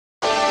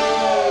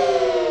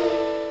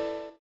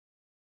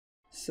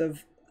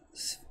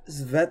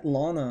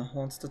Svetlana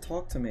wants to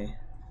talk to me.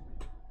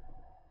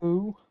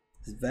 Who?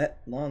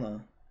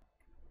 Svetlana.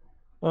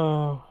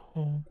 Oh,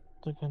 I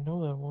think I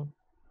know that one.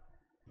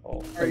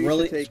 Oh,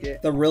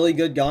 The really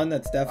good gun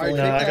that's definitely.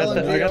 No, I got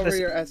over this.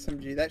 your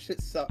SMG. That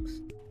shit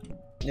sucks.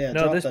 Yeah,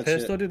 No, this that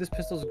pistol, shit. dude. This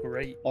pistol's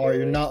great. Oh,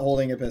 you're not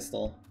holding a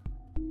pistol.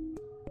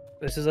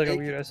 This is like a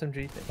weird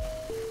SMG thing.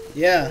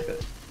 Yeah.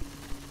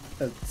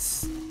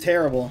 That's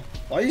terrible.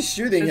 Why are you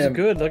shooting him?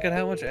 Good. Look at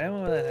how much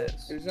ammo that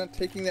has. He's not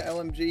taking the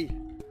LMG.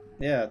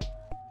 Yeah.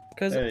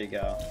 There you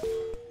go.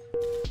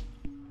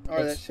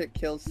 Oh, that shit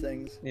kills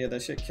things. Yeah,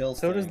 that shit kills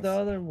so things. Does the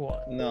other one.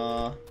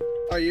 Nah.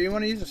 Oh, you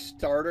want to use a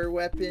starter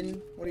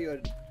weapon? What are you, a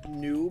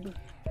noob?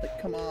 Like,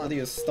 come on. What are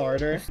you, a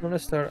starter? I'm gonna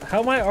start.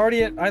 How am I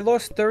already at? I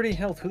lost 30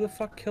 health. Who the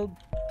fuck killed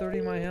 30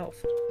 of my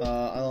health?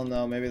 I don't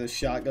know. Maybe the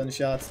shotgun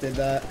shots did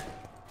that.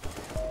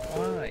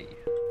 Why?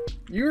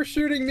 You were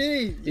shooting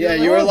me. Yeah,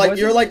 you were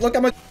like, look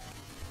how much.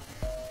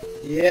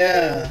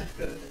 Yeah.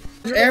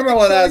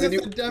 Ammo it has, and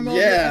you.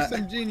 Yeah.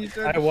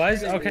 I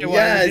was okay. Well,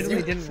 yes,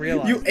 I didn't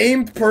realize. You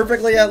aimed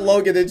perfectly at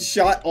Logan and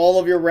shot all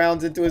of your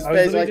rounds into his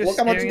face. Like, look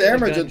how much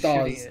damage it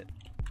does.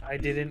 I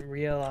didn't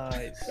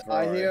realize.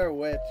 I hear a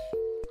witch.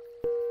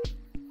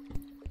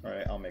 All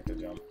right, I'll make the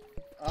jump.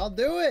 I'll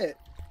do it.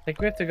 I think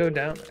we have to go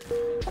down there.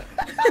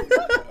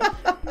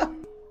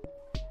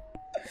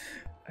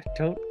 I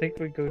don't think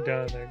we go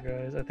down there,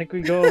 guys. I think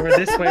we go over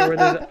this way where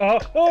there's.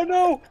 Oh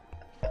no!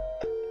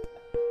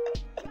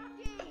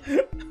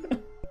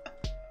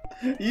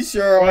 You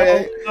sure,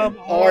 Ori?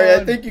 Ori,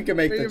 I think you can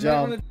make the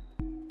jump.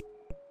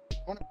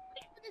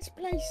 This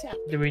place up.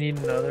 Do we need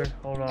another?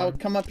 Hold on. Oh,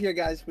 come up here,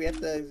 guys. We have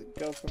to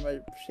go from a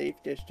safe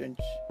distance.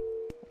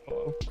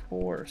 Oh, of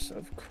course,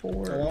 of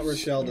course. I want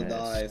Rochelle to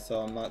die, so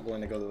I'm not going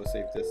to go to a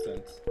safe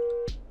distance.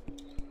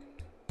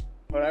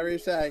 Whatever you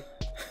say.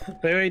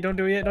 Wait, don't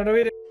do it yet. Don't do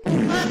it.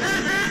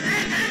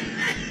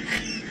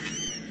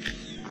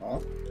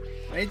 Oh?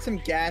 I need some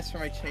gas for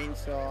my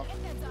chainsaw.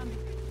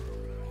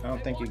 I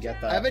don't think you get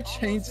that. I have a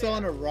chainsaw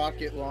and a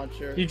rocket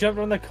launcher. You jumped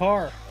on the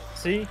car.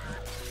 See?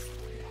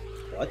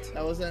 What?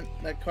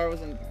 That car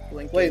wasn't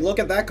blinking. Wait, look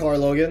at that car,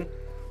 Logan.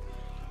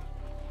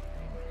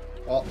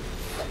 Oh.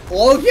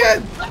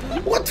 Logan!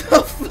 What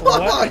the fuck?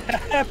 What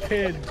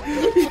happened?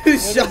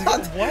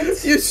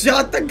 You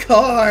shot the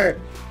car!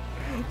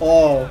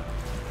 Oh.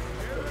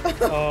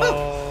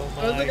 Oh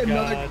my That was like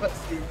another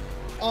cutscene.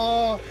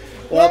 Oh.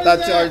 Well,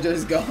 that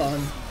charger's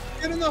gone.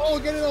 Get in the hole,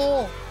 get in the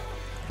hole.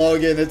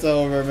 Logan, it's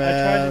over,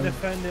 man. I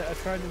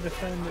tried to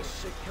defend it.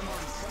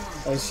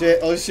 Oh shit,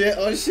 oh shit,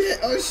 oh shit,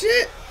 oh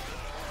shit!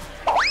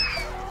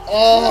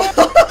 Oh!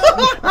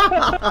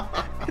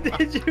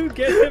 Did you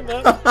get him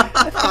up?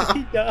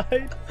 He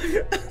died.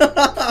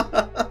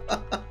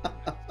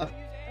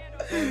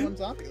 Only one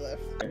zombie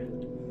left.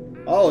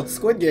 Oh, it's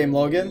Squid Game,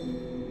 Logan.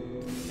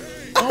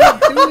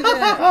 Don't do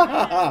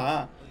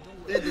that!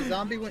 Dude, the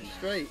zombie went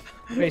straight.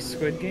 Wait,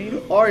 Squid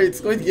Game? Alright, it's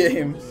Squid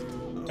Game.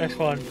 That's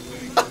fun.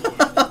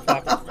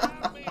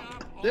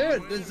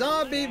 Dude, the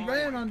zombie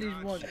ran on these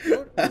ones.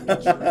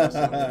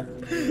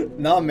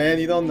 Nah, man,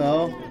 you don't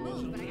know.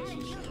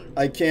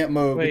 I can't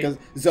move. Wait, because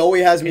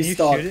Zoe has me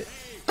stuck. Shoot it?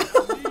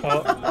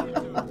 Oh.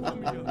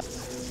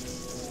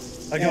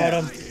 I got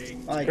him.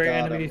 Great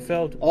enemy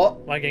failed. Oh,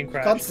 my game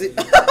crashed. It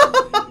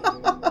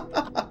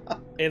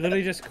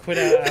literally just quit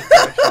out after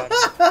I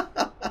shot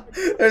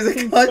it. There's a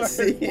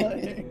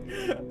cutscene.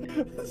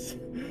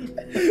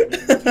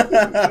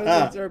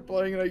 Start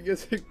playing and I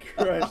guess it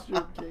crashed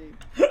your game.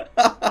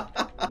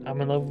 I'm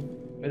in love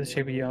with the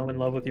shape of you. I'm in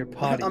love with your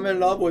potty. I'm in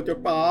love with your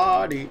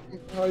body.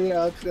 Oh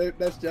yeah,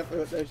 that's definitely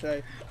what they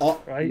say.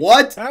 Oh, right?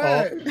 What?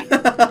 Hey!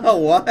 Oh.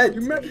 What?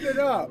 You messed it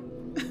up.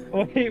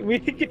 Wait, we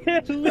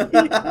can't leave.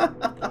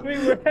 We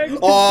were actually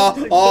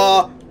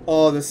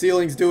Oh, the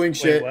ceiling's doing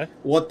shit. Wait,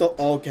 what the?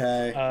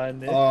 Okay.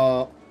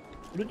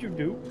 What did you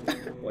do?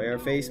 Wear a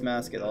face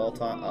mask at all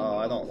time. Oh,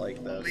 I don't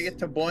like this. We get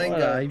to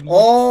Boinga.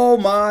 Oh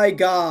my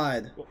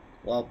god.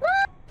 Well.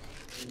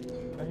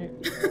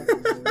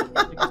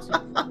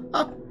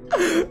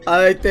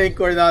 I think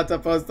we're not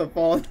supposed to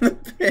fall in the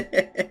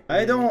pit.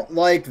 I don't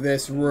like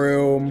this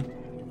room.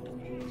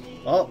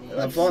 Oh,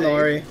 have fun,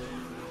 Ori.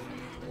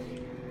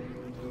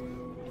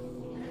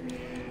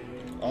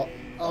 Oh.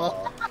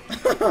 Oh.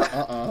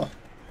 Uh-oh.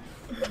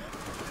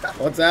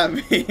 What's that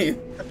mean?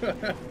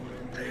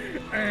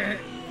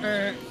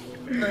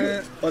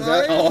 What's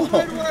that?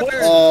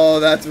 Oh,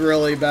 that's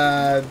really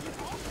bad.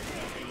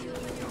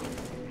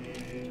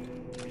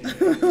 I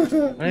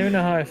don't even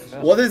know how I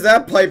felt. What is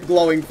that pipe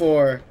glowing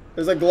for?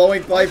 There's a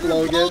glowing pipe,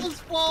 Logan. The ball is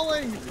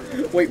falling.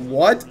 Wait,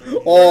 what?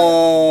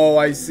 Oh,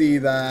 I see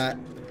that.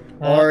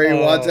 Ori,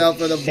 watch out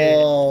for the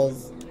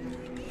balls.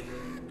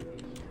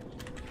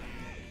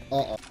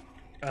 Uh-oh.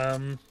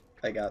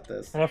 I got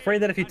this. I'm afraid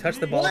that if you touch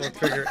the ball, it'll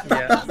trigger.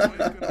 Yeah.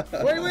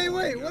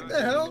 Wait. What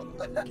the hell?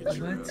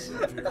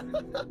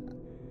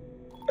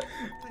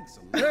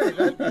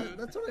 Hey,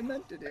 that's what I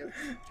meant to do.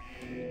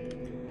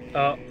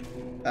 Oh.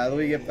 How do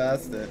we get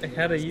past it?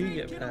 How do you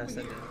get past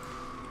it?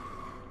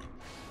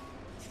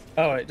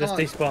 Oh, it just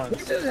What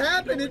despawns. just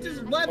happened? It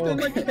just left and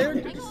my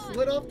character just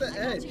slid off the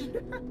edge.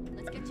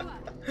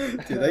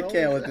 Dude, I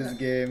can't with this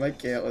game. I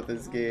can't with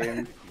this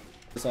game.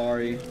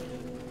 Sorry.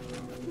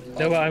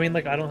 No, but I mean,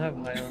 like, I don't have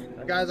high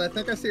on. Guys, I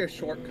think I see a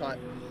shortcut.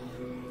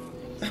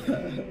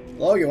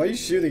 Logan, why are you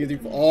shooting at you?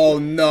 Oh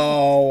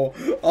no!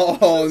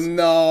 Oh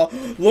no!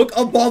 Look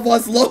above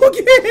us,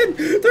 Logan!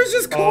 There's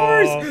just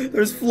cars!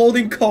 There's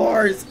floating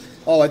cars!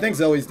 Oh, I think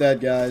Zoe's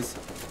dead, guys.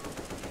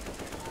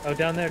 Oh,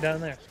 down there, down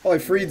there. Oh, I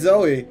freed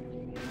Zoe.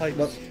 Pipes.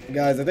 But,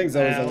 guys, I think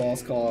Zoe's a Ow.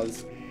 lost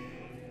cause.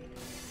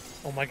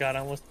 Oh my god, I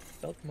almost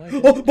felt my.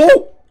 Oh,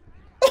 Bo!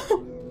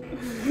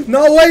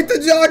 No, wait, the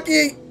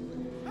jockey!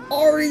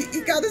 Ari,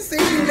 you gotta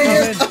save me,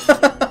 man!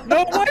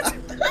 No, what?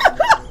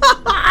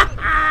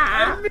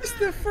 I missed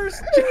the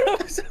first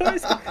jump.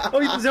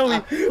 Oh, Zoe,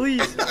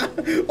 please.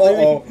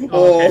 Oh.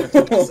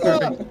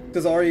 Okay.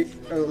 Because Ari,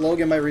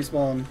 Logan might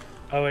respawn.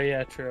 Oh, wait,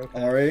 yeah, true.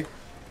 Okay.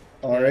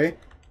 Ari.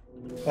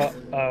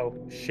 Oh,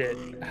 shit.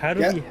 How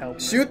do we help?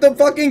 Shoot the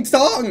fucking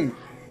tongue!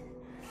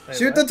 Wait,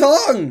 Shoot what? the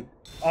tongue!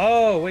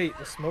 Oh, wait,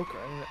 the smoker.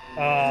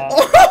 I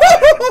don't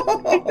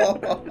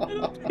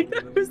think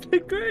that was a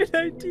great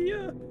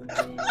idea.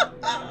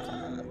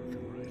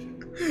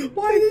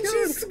 Why did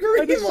you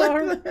scream I just saw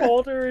her like that?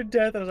 falter in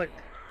death. I was like,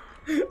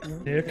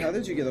 Nick. How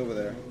did you get over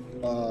there?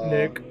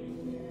 Nick.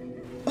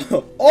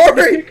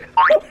 Ari!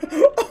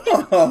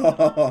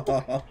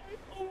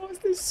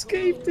 Almost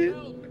escaped it.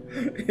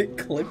 It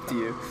clipped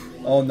you.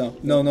 Oh no.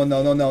 No.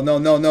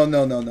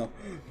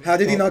 How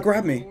did he not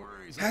grab me?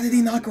 How did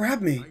he not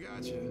grab me?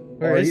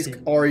 Where is he?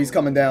 Ari's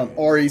coming down.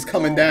 Ari's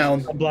coming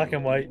down. I'm black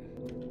and white.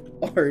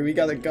 Ari, we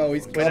gotta go.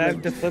 He's Wait, I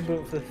have coming.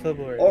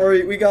 defibrillator.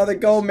 Ari, we gotta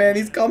go, man.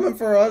 He's coming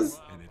for us.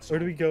 Where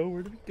do we go?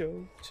 Where do we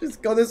go?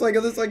 Just go this way,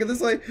 go this way, go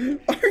this way.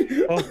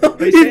 Ari. Oh,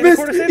 wait, He stay in the missed.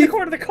 corner, stay in the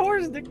corner. The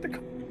cars, Nick. The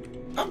car.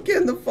 I'm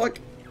getting the fuck.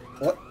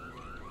 What?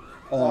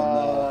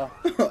 Oh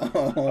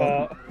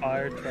no.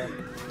 Fire truck.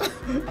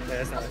 Okay,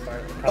 that's not a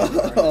fire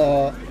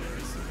truck.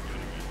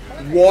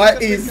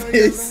 What is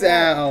this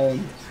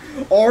sound?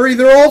 Ari,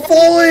 they're all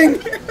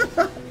falling!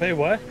 Wait,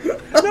 what?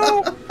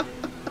 No!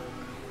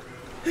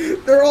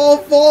 They're all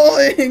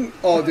falling!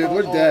 Oh, dude,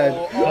 we're dead.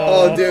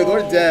 Oh, dude,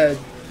 we're dead.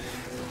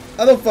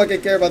 I don't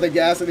fucking care about the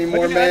gas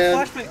anymore, Wait,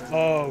 man.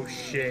 Oh,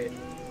 shit.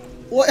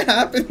 What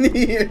happened to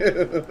you?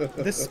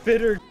 The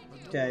spitter.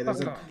 Okay, there's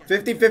a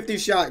 50-50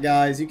 shot,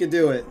 guys. You can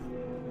do it.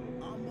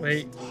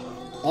 Wait.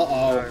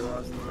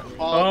 Uh-oh.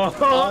 I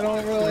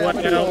don't really have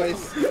a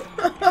choice.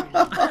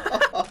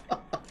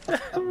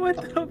 What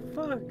the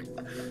fuck?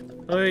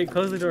 Oh, wait,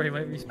 close the door. He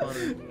might be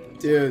spawning.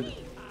 Dude.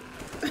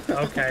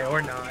 Okay,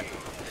 or not.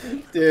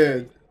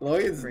 Dude.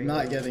 Logan's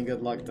not getting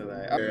good luck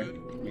today. Okay.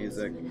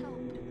 Music.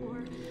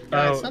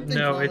 Guys, Oh, something's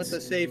no, wrong it's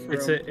with the safe room.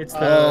 it's the thing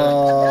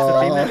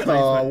that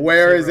Oh,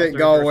 where is it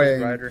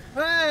going?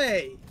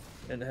 Hey!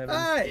 In heaven.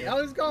 Hey! I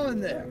was going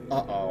there.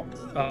 Uh-oh.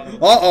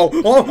 Oh,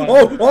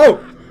 Oh!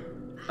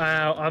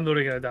 ow, I'm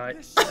literally gonna die.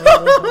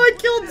 I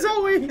killed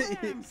Zoe!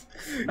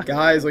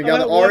 Guys, we got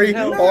I'm at one Ari.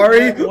 health.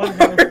 Ari! I'm at one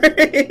health.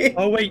 Ari!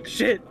 Oh, wait,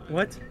 shit.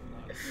 What?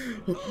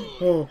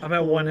 I'm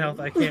at 1 health.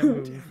 I can't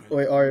move.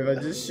 Wait, Ari, if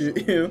I just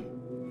shoot you.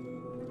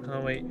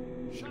 Oh, wait.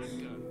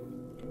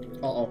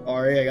 Uh-oh,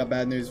 Ari, I got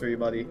bad news for you,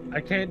 buddy.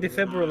 I can't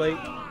defibrillate.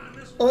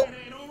 Oh,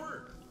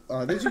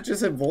 did you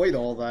just avoid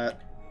all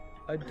that?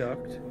 I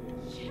ducked.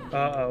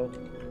 Uh-oh.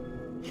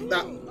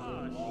 Nah.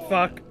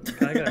 Fuck.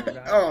 I gotta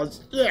die. Oh,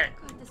 shit.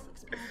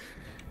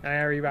 I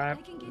already revive.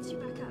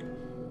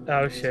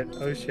 Oh shit,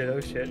 oh shit,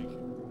 oh shit.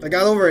 I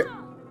got over it.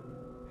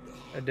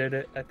 I did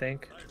it, I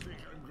think.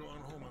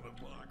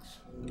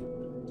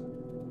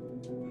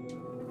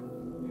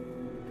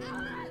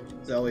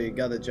 Zoe, you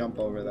gotta jump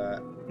over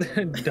that.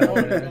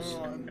 Dumbass.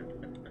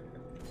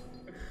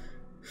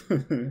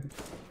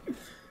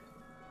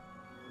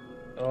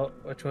 Oh,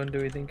 which one do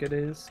we think it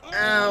is?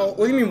 Ow!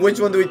 What do you mean, which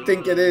one do we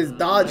think it is?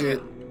 Dodge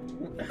it.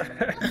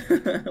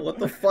 What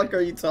the fuck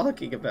are you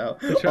talking about?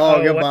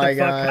 Oh, goodbye,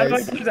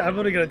 guys. I'm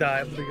literally gonna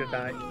die. I'm literally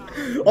gonna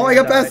die. Oh, I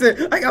got past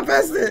it! I got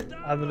past it!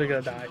 I'm literally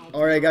gonna die.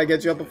 Alright, I gotta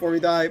get you up before we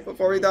die.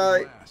 Before we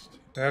die.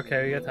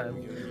 Okay, we got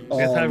time. Oh,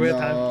 We got time, we got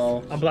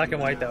no. time. I'm black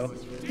and white though.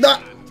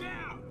 Nah!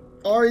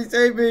 Ari,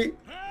 save me!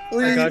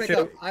 Please! got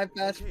you. I have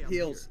fast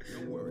heals.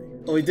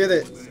 Oh, we did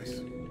it.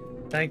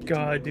 Thank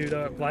God, dude.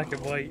 Black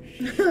and white.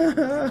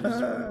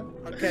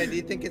 Okay, do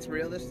you think it's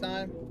real this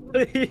time?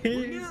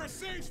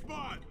 Please.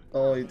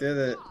 Oh, he did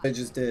it. I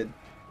just did.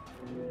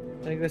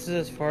 I think this is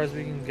as far as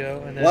we can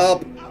go. And then.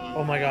 Well,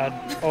 Oh my God.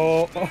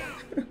 Oh.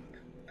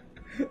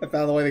 I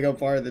found a way to go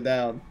farther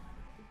down.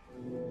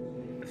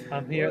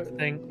 I'm here at the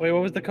thing. Wait,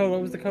 what was the code?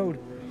 What was the code?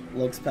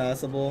 Looks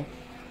passable.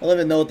 I don't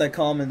even know what that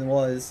comment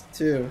was,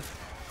 too.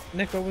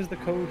 Nick, what was the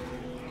code?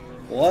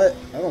 What?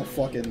 I don't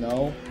fucking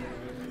know.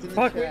 It's in the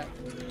Fuck. chat.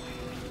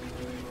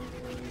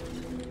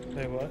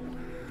 Wait, what?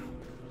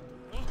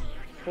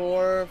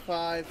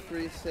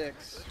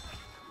 4536.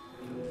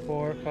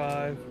 4,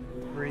 5,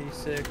 3,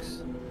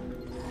 6.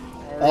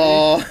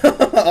 Oh,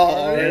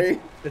 Alright. Ari.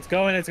 It's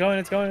going, it's going,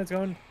 it's going, it's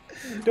going.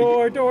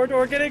 Door,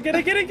 get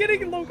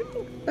it, Logan.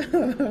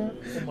 Oh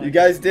my You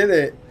guys did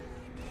it.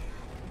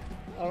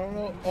 I don't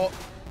know. Oh,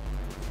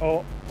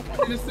 Oh,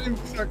 I just see him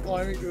start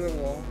climbing through the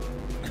wall.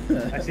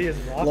 I see his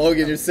rock.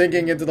 Logan, you're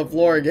sinking into the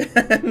floor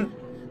again.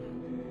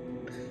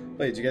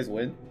 Wait, did you guys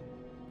win?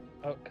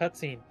 Oh,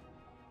 cutscene.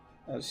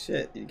 Oh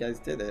shit, you guys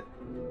did it.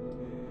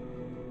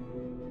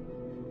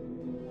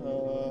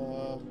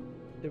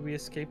 Did we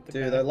escape the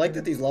Dude, I like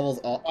that these levels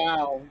all.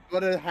 Wow,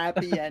 what a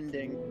happy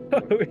ending.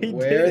 We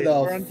Where did it. the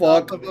We're on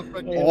fuck top of a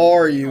freaking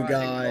are you triangle.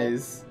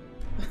 guys?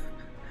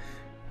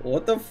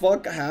 What the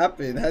fuck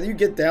happened? How do you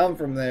get down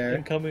from there?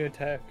 Incoming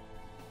attack.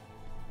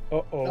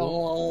 Uh-oh.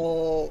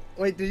 Oh,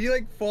 wait, did you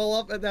like fall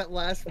up at that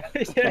last?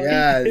 Yeah,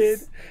 Yes. he did.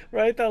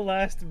 Right at the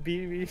last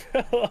beam, he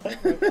fell off.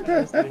 Right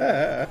past me.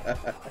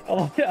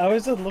 Oh, I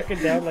was just looking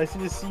down and I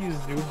just see you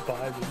zoom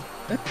by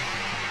me.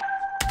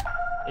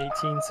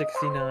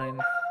 1869.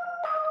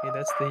 Hey,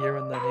 that's the year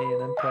when the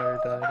Heian Empire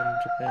died in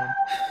Japan.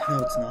 No,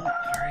 it's not.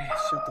 Alright,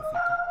 shut the fuck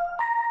up.